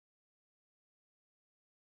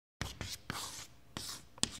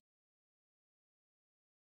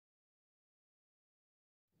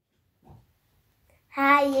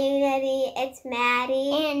Hi, Unity. It's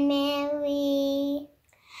Maddie. And Mary.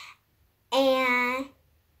 And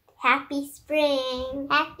happy spring.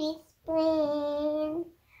 Happy spring.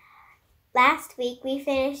 Last week, we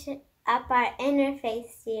finished up our interfaith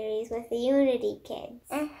series with the Unity kids.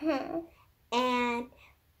 And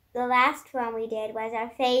the last one we did was our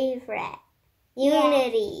favorite,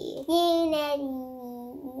 Unity. Yeah.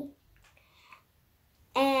 Unity.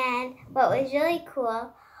 And what was really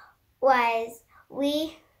cool was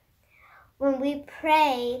when we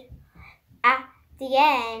prayed at the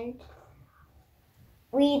end,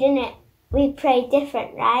 we prayed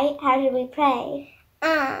different, right? How did we pray?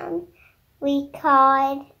 We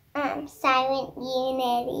called Silent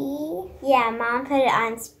Unity. Yeah, Mom put it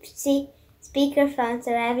on speakerphone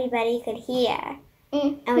so everybody could hear.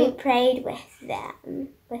 And we prayed with them,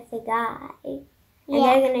 with the guy. And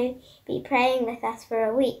they're going to be praying with us for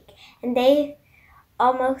a week. And they've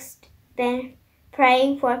almost been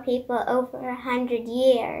praying for people over 100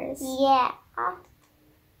 years. Yeah.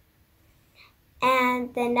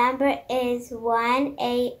 And the number is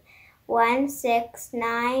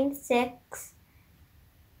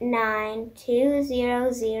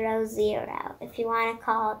 1-816-969-2000 if you want to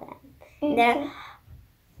call them.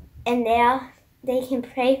 They can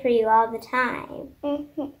pray for you all the time.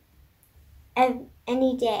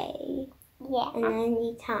 Any day. Yeah. And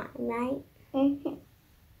any time, right?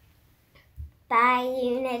 Bye,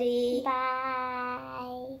 Unity. Bye.